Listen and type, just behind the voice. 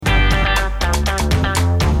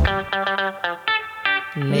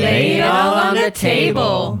Lay it all on the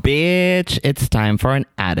table. Bitch, it's time for an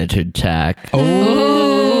attitude check.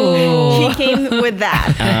 Ooh. He came with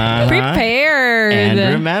that. Prepared.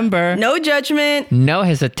 And remember, No judgment. No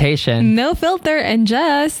hesitation. No filter and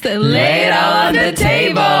just Lay it all on the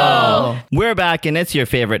table. we're back and it's your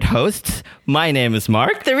favorite hosts. My name is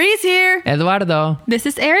Mark. Therese here. Eduardo. This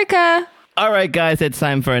is Erica. All right, guys, it's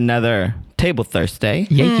time for another Table Thursday.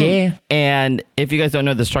 Yeah. And if you guys don't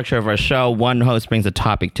know the structure of our show, one host brings a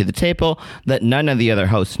topic to the table that none of the other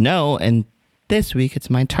hosts know. And this week, it's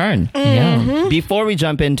my turn. Yeah. Before we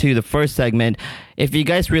jump into the first segment, if you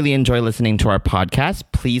guys really enjoy listening to our podcast,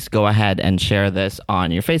 please go ahead and share this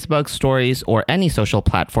on your Facebook stories or any social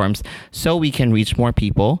platforms so we can reach more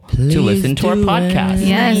people to listen to our podcast.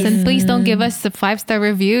 Yes, and please don't give us the 5-star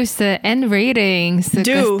reviews and ratings.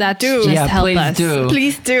 Do. Just Yeah, help please us. do.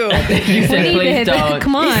 Please do. You said We need please it. don't.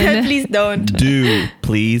 Come He said, on. please don't. Do.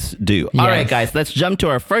 Please do. All right, Yes. guys, let's jump to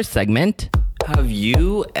our first segment. Have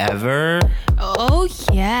you ever... Oh,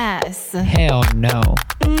 yes. Hell no.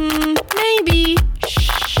 Maybe.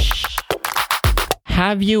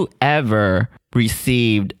 Have you ever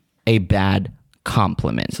received a bad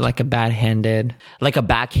compliment? So like a bad-handed. Like a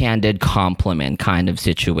backhanded compliment kind of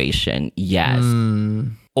situation? Yes.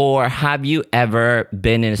 Or have you ever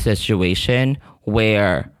been in a situation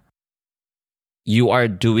where you are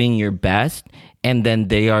doing your best and then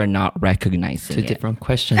they are not recognizing Two it? different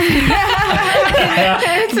questions.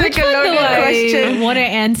 It's like a loaded question. What an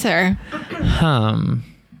answer.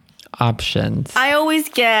 Options. I always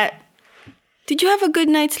get, did you have a good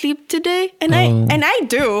night's sleep today? And I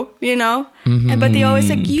do, you know. But they always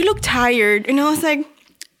like, you look tired. And I was like,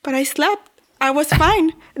 but I slept. I was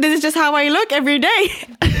fine. This is just how I look every day.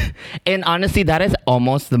 And honestly, that is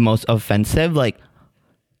almost the most offensive, like,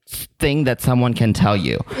 thing that someone can tell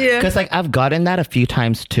you. Yeah. Because, like, I've gotten that a few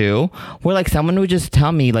times, too, where, like, someone would just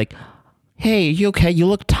tell me, like, hey, you okay? You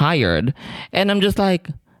look tired. And I'm just like,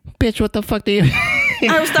 bitch, what the fuck do you...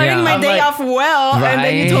 I was starting Yeah. my I'm day like, off well. And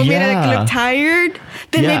then you told me that I yeah. look tired.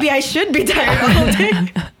 Then Yeah. maybe I should be tired all day.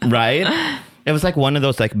 Right? It was, like, one of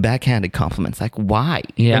those, like, backhanded compliments. Like, why?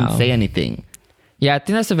 Yeah. Didn't say anything. Yeah, I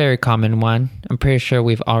think that's a very common one. I'm pretty sure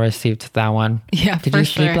we've all received that one. Yeah, Did for you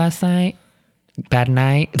sleep sure. last night? Bad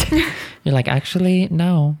night? You're like, actually,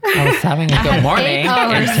 no. I was having a good morning 8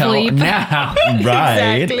 hours until sleep. now.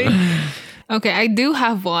 Right. Exactly. Okay, I do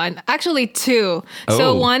have one. Actually, two. So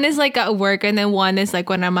Oh. one is like at work, and then one is like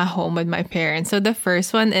when I'm at home with my parents. So the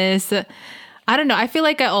first one is, I don't know. I feel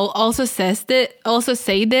like I also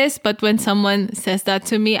say this, but when someone says that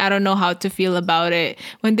to me, I don't know how to feel about it.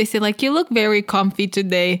 When they say like, you look very comfy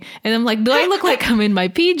today. And I'm like, do I look like I'm in my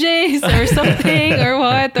PJs or something or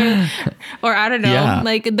what? Or I don't know. Yeah.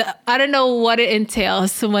 Like, I don't know what it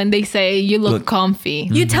entails when they say you look comfy.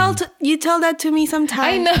 You tell that to me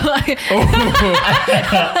sometimes. I know.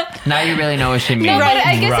 Now you really know what she means. No, but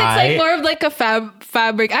I guess it's Right. like more of like a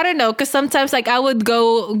fabric. I don't know, because sometimes like I would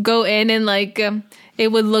go in and like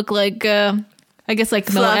it would look like I guess like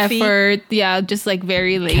Fluffy. no effort. Yeah, just like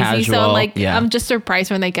very lazy. Casual, So like yeah. I'm just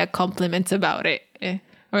surprised when I get compliments about it,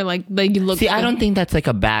 or like you look. See, I good. don't think that's like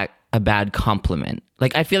a bad compliment.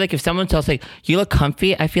 Like, I feel like if someone tells like you look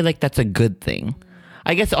comfy, I feel like that's a good thing.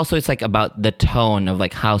 I guess also it's like about the tone of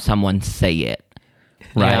like how someone say it,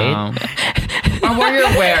 right? Yeah. Or what you're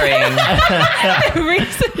wearing.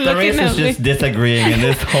 Looking at me. disagreeing in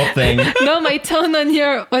this whole thing. No, my tone on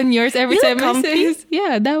yours every You time look I say, comfy.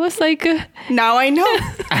 yeah, that was like. Now I know.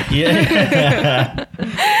 Yeah.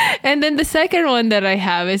 And then the second one that I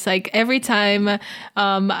have is like every time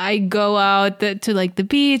I go out to like the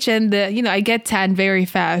beach and I get tan very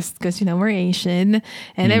fast because we're Asian,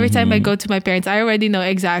 and every time I go to my parents, I already know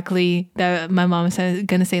exactly that my mom is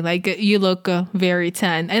gonna say like, you look very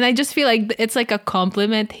tan, and I just feel like it's like a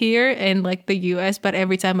compliment here in like the US, but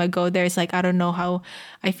every time I go there, it's like I don't know how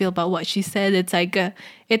I feel about what she said. It's like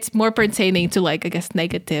it's more pertaining to like I guess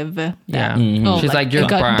negative. Yeah. She's like, it you're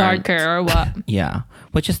got burnt. darker or what. Yeah.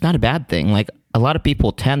 Which is not a bad thing. Like, a lot of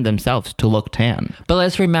people tan themselves to look tan. But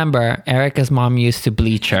let's remember, Erica's mom used to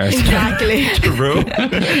bleach hers. Exactly. True.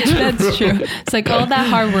 That's true. It's like all that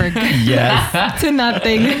hard work Yes. to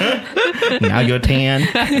nothing. Now you're tan.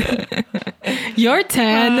 You're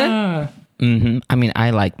 10. I mean, I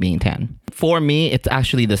like being tan. For me, it's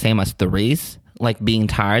actually the same as Therese. Like, being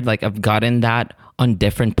tired. Like, I've gotten that on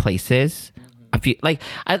different places. I feel like,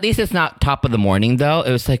 at least it's not top of the morning though.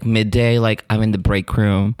 It was like midday, like I'm in the break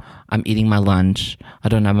room, I'm eating my lunch, I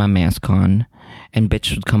don't have my mask on, and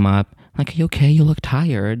bitch would come up like, are you okay? You look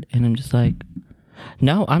tired. And I'm just like,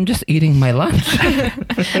 no, I'm just eating my lunch.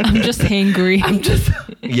 I'm just hangry. I'm just,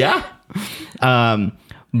 yeah.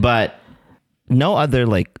 But no other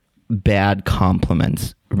like bad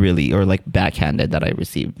compliments really, or like backhanded that I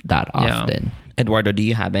received that often. Eduardo, do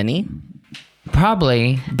you have any?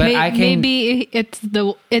 Probably, but maybe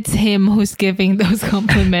it's him who's giving those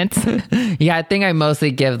compliments. Yeah, I think I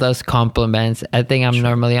mostly give those compliments. I think I'm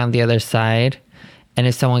normally on the other side, and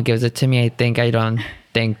if someone gives it to me, I think I don't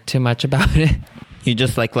think too much about it. You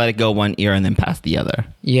just like let it go one ear and then pass the other.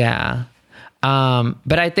 Yeah.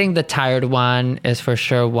 But I think the tired one is for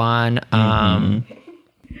sure one. And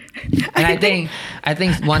I think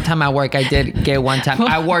one time at work I did get one time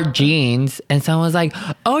I wore jeans and someone was like,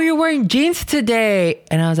 "Oh, you're wearing jeans today,"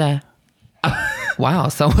 and I was like, "Wow,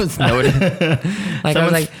 someone's noticed." Like I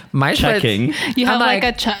was like, "My checking." sweats." You have I'm like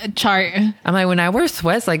a chart. I'm like, when I wear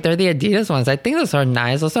sweats, like they're the Adidas ones. I think those are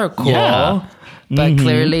nice. Those are cool. Yeah. But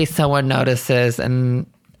clearly someone notices, and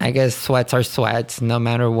I guess sweats are sweats no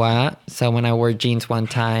matter what. So when I wore jeans one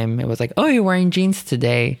time, it was like, "Oh, you're wearing jeans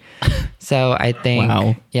today." So I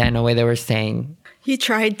think, yeah, in a way they were saying, You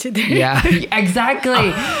tried today. yeah, exactly.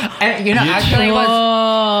 And you know, actually,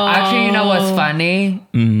 you know what's funny?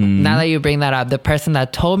 Now that you bring that up, the person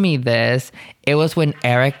that told me this, it was when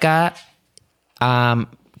Erica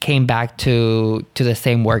came back to the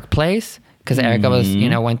same workplace, because Erica was,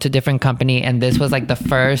 went to different company, and this was like the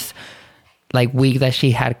first like week that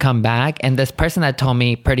she had come back, and this person that told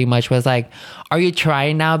me pretty much was like, "Are you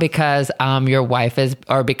trying now because your wife is,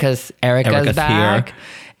 or because Erica's back?" Here.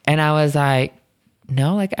 And I was like,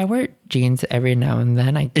 "No, like I wear jeans every now and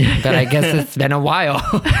then. But I guess it's been a while."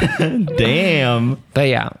 Damn. But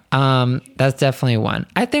yeah, that's definitely one.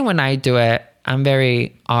 I think when I do it, I'm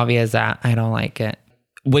very obvious that I don't like it.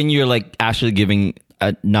 When you're like actually giving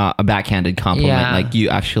not a backhanded compliment, like you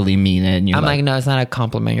actually mean it. And you're I'm like, "No, it's not a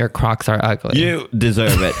compliment. Your Crocs are ugly. You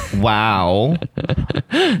deserve it." Wow.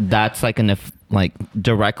 That's like like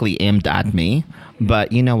directly aimed at me.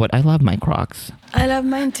 But you know what? I love my Crocs. I love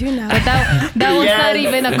mine too now. But that was not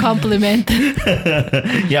even a compliment.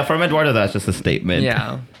 Yeah, from Eduardo, that's just a statement.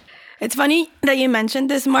 Yeah. It's funny that you mentioned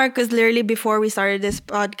this, Mark, because literally before we started this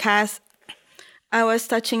podcast, I was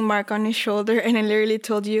touching Mark on his shoulder and I literally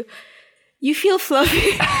told you, "You feel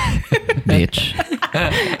fluffy." Bitch.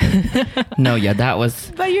 No, yeah, that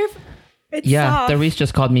was... But it's soft. The Reese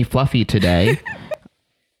just called me fluffy today.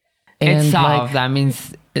 It's soft. That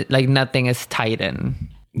means like nothing is tightened.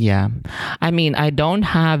 Yeah. I mean, I don't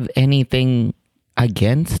have anything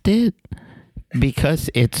against it because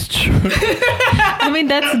it's true. I mean,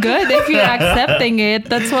 that's good. If you're accepting it,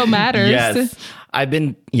 that's what matters. Yes. I've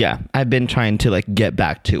been trying to like get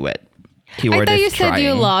back to it. I thought you said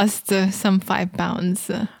you lost some 5 pounds.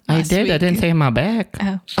 I did. Week. I didn't say my back.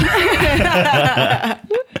 Oh.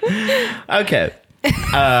 Okay.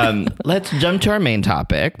 Let's jump to our main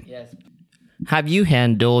topic. Yes. Have you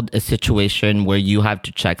handled a situation where you have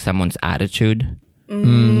to check someone's attitude?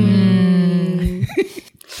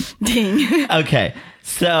 Ding. Okay.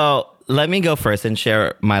 So let me go first and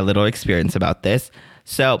share my little experience about this.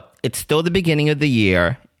 So it's still the beginning of the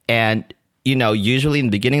year, and usually in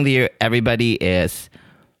the beginning of the year, everybody is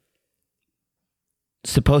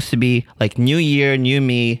supposed to be like, new year, new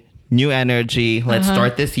me, new energy. Let's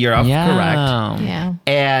start this year off correct. Yeah.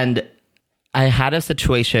 And I had a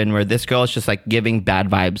situation where this girl is just like giving bad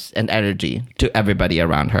vibes and energy to everybody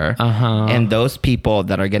around her. And those people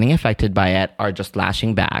that are getting affected by it are just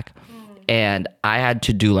lashing back. And I had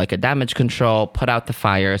to do like a damage control, put out the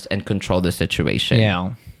fires, and control the situation.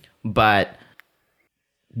 Yeah. But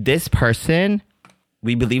this person,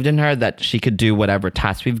 we believed in her that she could do whatever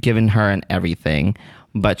tasks we've given her and everything,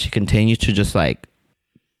 but she continues to just like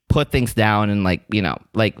put things down and like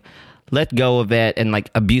let go of it and like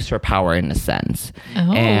abuse her power in a sense. Oh,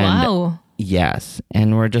 wow. Yes.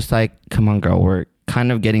 And we're just like, come on, girl, we're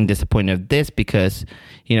kind of getting disappointed of this because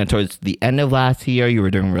towards the end of last year you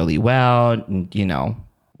were doing really well, and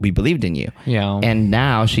we believed in you. Yeah. And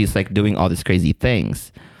now she's like doing all these crazy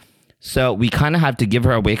things. So we kind of have to give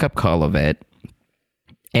her a wake-up call of it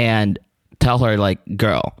and tell her, like,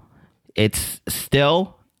 girl, it's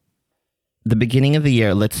still the beginning of the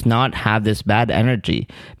year. Let's not have this bad energy,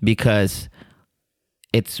 because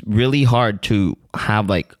it's really hard to have,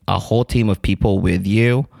 like, a whole team of people with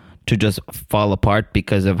you to just fall apart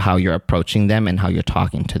because of how you're approaching them and how you're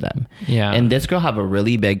talking to them. Yeah. And this girl have a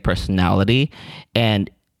really big personality, and,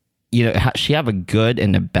 she have a good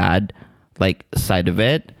and a bad, like, side of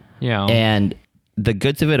it. Yeah. And the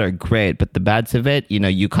goods of it are great, but the bads of it,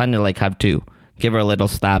 you kind of like have to give her a little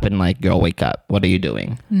slap and like, girl, wake up. What are you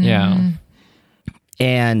doing? Yeah.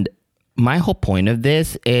 And my whole point of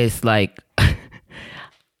this is like,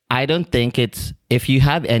 I don't think it's, if you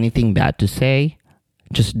have anything bad to say,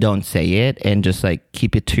 just don't say it and just like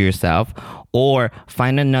keep it to yourself, or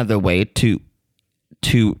find another way to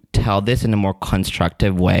tell this in a more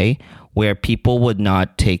constructive way where people would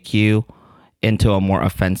not take you into a more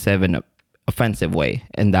offensive way,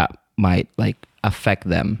 and that might like affect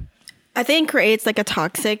them. I think it creates like a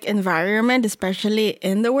toxic environment, especially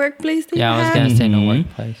in the workplace. Yeah, I was gonna say no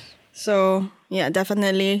workplace. So yeah,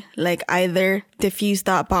 definitely like either diffuse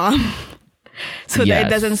that bomb so that it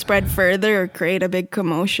doesn't spread further or create a big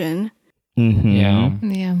commotion. Yeah.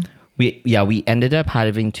 We ended up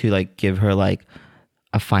having to like give her like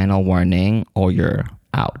a final warning or you're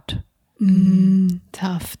out.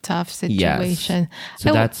 Tough situation. Yes.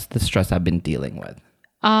 So that's the stress I've been dealing with.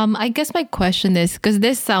 I guess my question is, because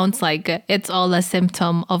this sounds like it's all a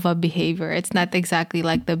symptom of a behavior. It's not exactly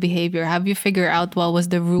like the behavior. Have you figured out what was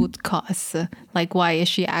the root cause? Like, why is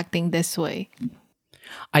she acting this way?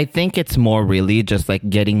 I think it's more really just like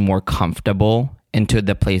getting more comfortable into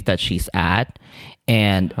the place that she's at,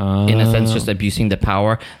 and in a sense just abusing the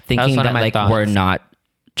power, thinking that like we're not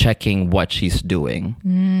checking what she's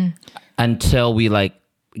doing until we like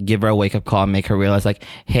give her a wake-up call and make her realize like,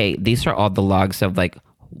 hey, these are all the logs of like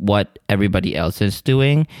what everybody else is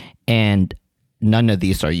doing, and none of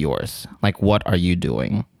these are yours. Like, what are you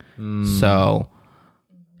doing? So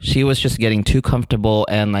she was just getting too comfortable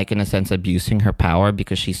and like in a sense abusing her power,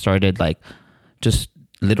 because she started like just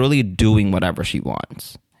literally doing whatever she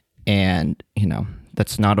wants, and you know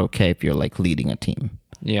that's not okay if you're like leading a team.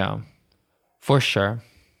 Yeah, for sure.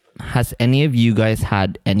 Has any of you guys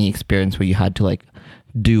had any experience where you had to like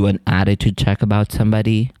do an attitude check about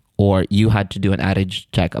somebody, or you had to do an attitude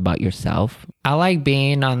check about yourself? I like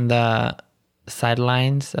being on the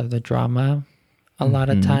sidelines of the drama a lot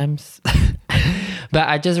of times. But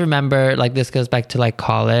I just remember, like, this goes back to like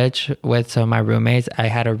college with some of my roommates. I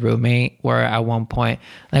had a roommate where at one point,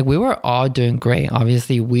 like, we were all doing great.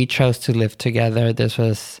 Obviously, we chose to live together. This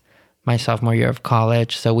was my sophomore year of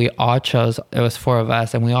college. So we all chose, it was 4 of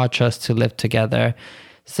us, and we all chose to live together.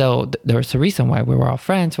 So there was a reason why we were all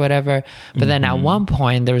friends, whatever. But then at one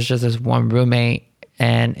point, there was just this one roommate,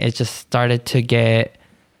 and it just started to get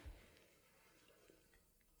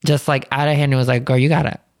just like out of hand. It was like, girl, you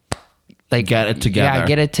gotta like get it together. Yeah,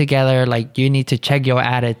 get it together. Like, you need to check your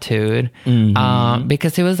attitude.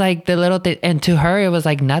 Because it was like the little thing, and to her, it was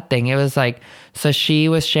like nothing. It was like, so she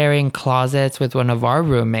was sharing closets with one of our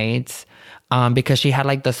roommates, because she had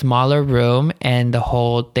like the smaller room, and the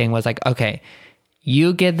whole thing was like, okay,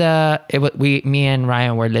 you get me and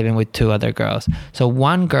Ryan were living with 2 other girls. So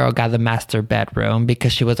one girl got the master bedroom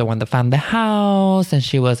because she was the one that found the house, and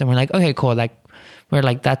we're like, okay, cool. Like, we're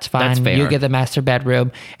like, that's fine. That's fair. You get the master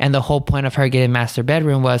bedroom. And the whole point of her getting master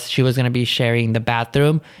bedroom was she was going to be sharing the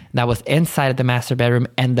bathroom that was inside of the master bedroom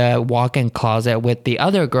and the walk-in closet with the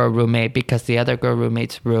other girl roommate, because the other girl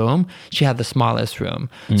roommate's room, she had the smallest room.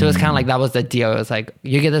 So it was kind of like, that was the deal. It was like,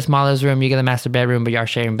 you get the smallest room, you get the master bedroom, but you're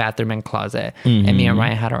sharing bathroom and closet. And me and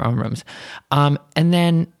Ryan had our own rooms. And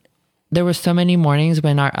then there were so many mornings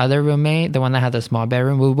when our other roommate, the one that had the small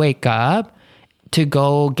bedroom, would wake up to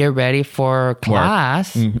go get ready for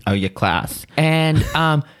class. Oh, yeah, class. And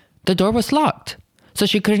the door was locked. So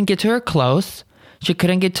she couldn't get to her clothes. She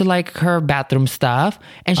couldn't get to like her bathroom stuff.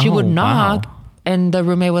 And she would knock. Wow. And the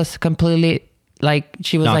roommate was completely like,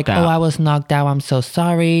 she was knocked like, out. Oh, I was knocked out. I'm so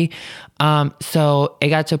sorry. So it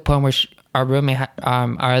got to a point where our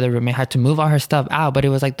other roommate had to move all her stuff out. But it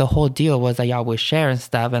was like, the whole deal was that y'all would share and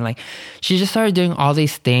stuff. And like, she just started doing all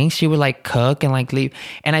these things. She would like cook and like leave.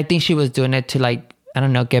 And I think she was doing it to like, I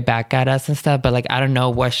don't know, get back at us and stuff. But like, I don't know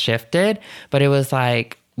what shifted. But it was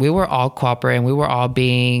like, we were all cooperating. We were all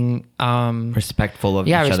being respectful of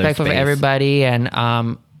each other's respectful space. of everybody.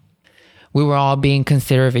 And we were all being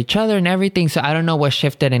considerate of each other and everything. So I don't know what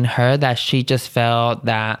shifted in her, that she just felt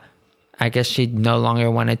that I guess she no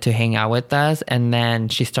longer wanted to hang out with us. And then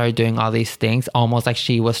she started doing all these things, almost like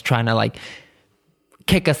she was trying to like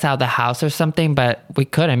kick us out of the house or something, but we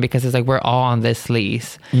couldn't, because it's like, we're all on this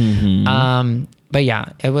lease. But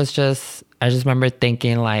yeah, it was just, I just remember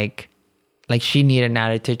thinking like she needed an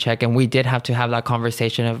attitude check. And we did have to have that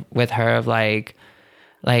conversation with her of like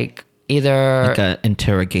either like an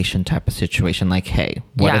interrogation type of situation. Like, hey,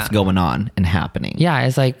 what is going on and happening? Yeah,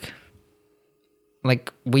 it's like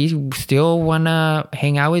we still want to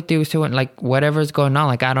hang out with you, so like whatever's going on,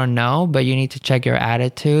 like I don't know, but you need to check your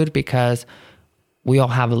attitude, because we all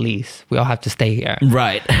have a lease, we all have to stay here,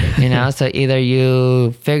 right? You know, so either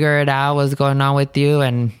you figure it out what's going on with you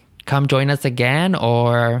and come join us again,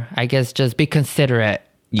 or I guess just be considerate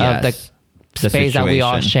of the space that we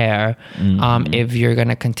all share. If you're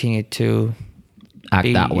gonna continue to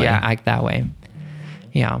act that way. Yeah, act that way.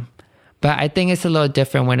 Yeah. But I think it's a little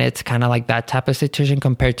different when it's kind of like that type of situation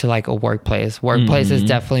compared to like a workplace. Workplace is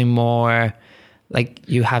definitely more like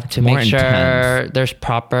you have to More make sure intense. there's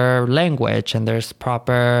proper language and there's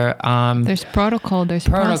proper There's protocol, there's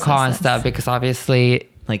protocol and processes. stuff, because obviously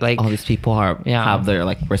like all these people Yeah. have their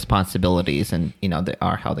like responsibilities, and you know they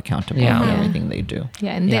are held accountable Yeah. for Yeah. everything they do.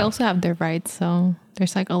 Yeah, and they Yeah. also have their rights. So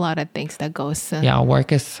there's like a lot of things that goes. yeah,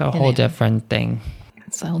 work is a whole Yeah. different thing.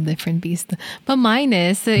 It's a whole different beast. But mine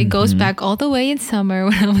is, it goes back all the way in summer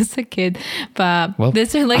when I was a kid. But Well.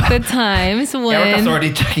 these are like the times when... Erica's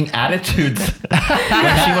already checking attitudes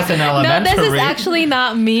when she was in No, elementary. this is actually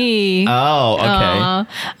not me. Oh,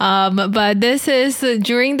 okay. But this is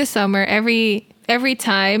during the summer. Every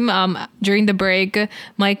time during the break,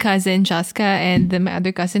 my cousin Jaska and my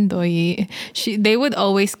other cousin Doi, they would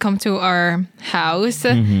always come to our house,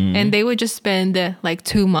 and they would just spend like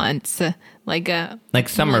 2 months. Like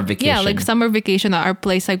summer vacation. Yeah, like summer vacation at our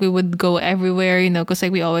place. Like we would go everywhere, because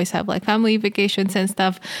like we always have like family vacations and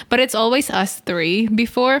stuff. But it's always us three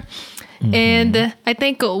before. And I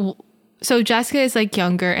think so. Jaska is like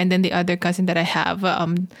younger, and then the other cousin that I have,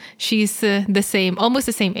 she's almost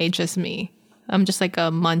the same age as me. I'm just like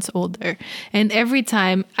a month older. And every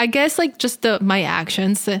time, I guess like just my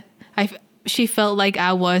actions, she felt like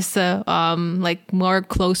I was like more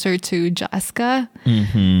closer to Jaska.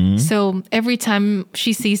 So every time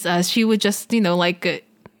she sees us, she would just, like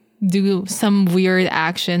do some weird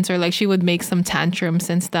actions, or like she would make some tantrums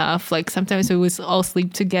and stuff. Like sometimes we would all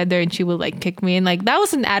sleep together and she would like kick me, and like that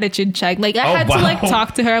was an attitude check. Like I had to like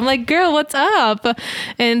talk to her. I'm like, girl, what's up?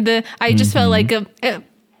 And I just felt like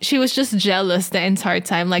she was just jealous the entire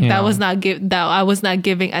time. Like that I was not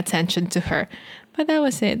giving attention to her. But that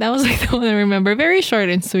was it. That was like the one I remember. Very short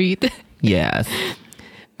and sweet. Yes.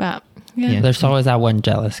 But yeah. There's always that one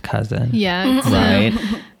jealous cousin. Yeah. It's,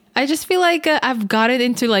 Right. I just feel like I've gotten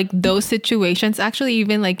into like those situations. Actually,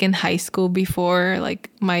 even like in high school before, like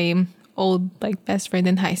my old like best friend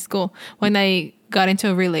in high school, when I got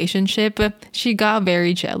into a relationship, she got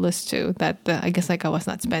very jealous too. That I guess like I was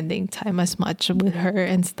not spending time as much with her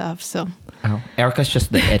and stuff. So Erica's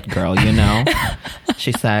just the it girl,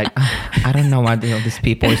 She's like, I don't know why these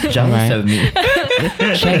people is jealous of me.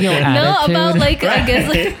 Check your attitude. no, about like I guess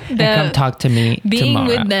like And come the talk to me being tomorrow.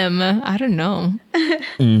 with them. I don't know.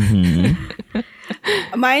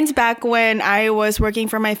 Mine's back when I was working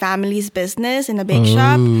for my family's business in a bake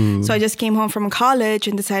shop. So I just came home from college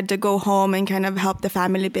and decided to go home and kind of help the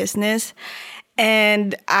family business.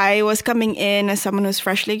 And I was coming in as someone who's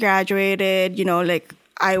freshly graduated, like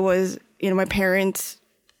I was, my parents'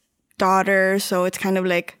 daughter. So it's kind of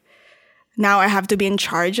like, now I have to be in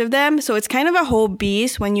charge of them. So it's kind of a whole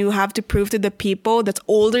beast when you have to prove to the people that's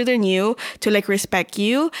older than you to like respect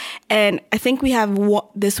you. And I think we have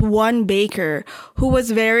this one baker who was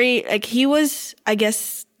very like, he was, I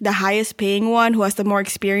guess, the highest paying one, who has the more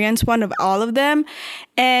experienced one of all of them.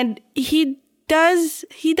 And he does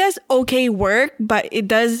okay work, but he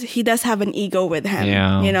does have an ego with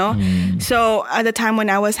him, So at the time when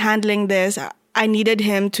I was handling this, I needed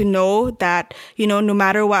him to know that, no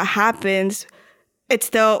matter what happens,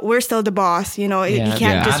 we're still the boss, you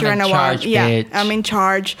can't just I'm run in around. charge, Yeah, bitch. I'm in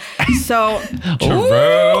charge. So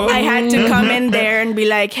True. I had to come in there and be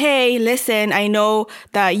like, hey, listen, I know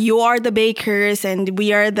that you are the bakers and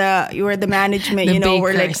you are the management, The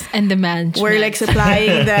we're like, bakers and the management. we're like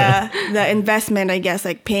supplying the investment, I guess,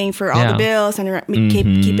 like paying for all the bills and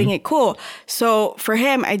keeping it cool. So for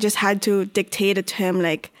him, I just had to dictate it to him,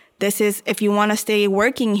 like, this is, if you want to stay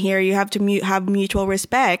working here, you have to have mutual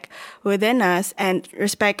respect within us and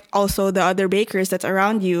respect also the other bakers that's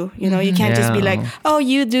around you. You can't just be like, oh,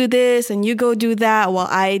 you do this and you go do that while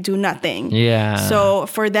I do nothing. Yeah. So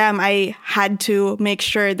for them, I had to make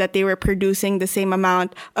sure that they were producing the same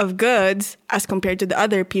amount of goods as compared to the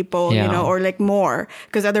other people, or like more.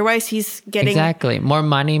 Because otherwise he's getting... Exactly. More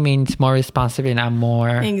money means more responsibility, not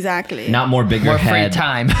more... Exactly. Not more bigger more head. free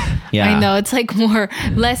time. Yeah. I know, it's like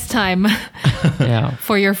less time Yeah.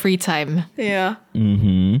 for your free time. Yeah.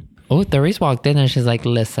 Oh, Therese walked in and she's like,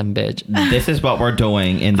 listen, bitch. This is what we're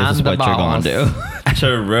doing, and this I'm is the what you're going to boss. do.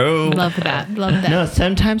 True. Love that. Love that. No,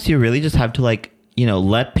 sometimes you really just have to like,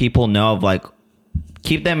 let people know of like,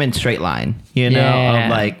 keep them in straight line, Yeah.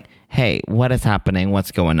 of like, hey, what is happening?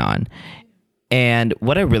 What's going on? And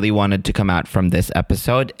what I really wanted to come out from this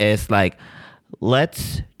episode is like,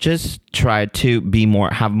 let's just try to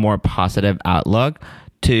have more positive outlook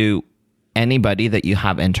to anybody that you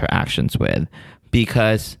have interactions with,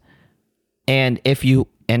 because, and if you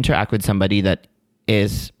interact with somebody that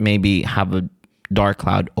is maybe have a dark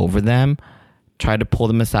cloud over them, try to pull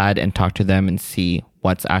them aside and talk to them and see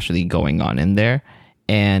what's actually going on in there.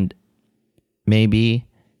 And maybe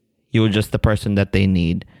you're just the person that they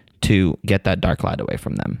need to get that dark cloud away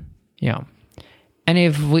from them. Yeah. And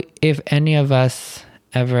if any of us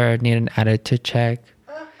ever need an attitude check,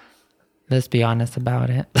 let's be honest about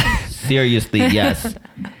it. Seriously, yes.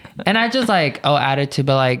 And I just like, attitude,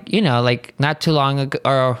 but like, you know, like not too long ago,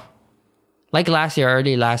 or like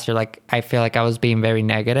early last year, like I feel like I was being very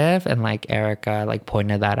negative, and like Erica like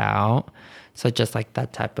pointed that out. So just like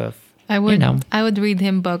that type of, I would, you know. I would read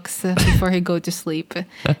him books before he go to sleep. But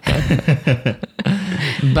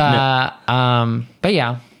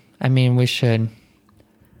yeah, I mean, we should.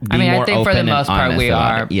 I mean, I think for the most part we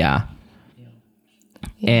are. Yeah.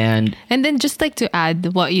 And then just like to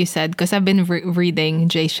add what you said, because I've been reading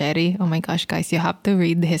Jay Shetty. Oh my gosh, guys, you have to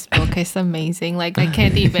read his book. It's amazing. Like I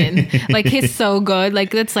can't even, like he's so good.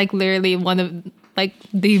 Like that's like literally one of like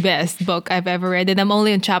the best book I've ever read. And I'm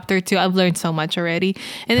only on chapter 2. I've learned so much already.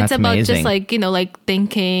 And That's it's about amazing. just like, you know, like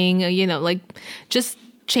thinking, you know, like just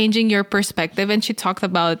changing your perspective. And she talked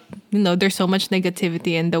about, you know, there's so much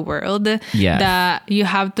negativity in the world that you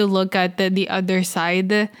have to look at the other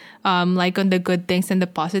side, like on the good things and the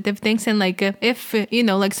positive things. And like if you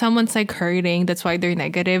know, like someone's like hurting, that's why they're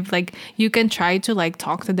negative, like you can try to like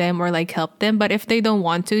talk to them or like help them, but if they don't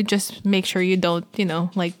want to, just make sure you don't, you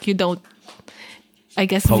know, like you don't, I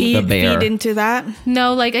guess, feed into that.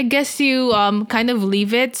 No, like I guess you kind of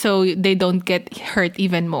leave it so they don't get hurt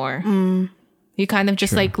even more. You kind of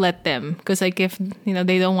just like let them, because like if you know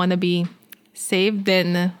they don't want to be saved,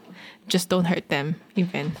 then just don't hurt them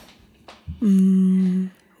even.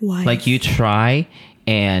 Why? like you try,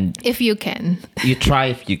 and If you can. you try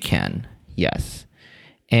if you can. Yes.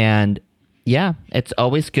 And yeah, it's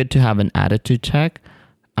always good to have an attitude check,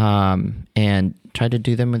 and try to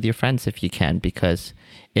do them with your friends if you can, because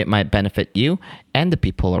it might benefit you and the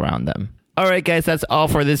people around them. All right, guys, that's all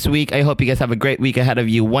for this week. I hope you guys have a great week ahead of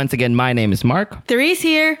you. Once again, my name is Mark. Therese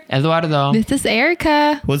here. Eduardo. This is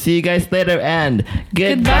Erica. We'll see you guys later, and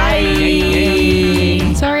Goodbye.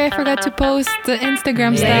 Sorry, I forgot to post the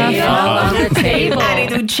Instagram stuff. All on the table.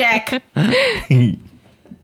 Attitude check.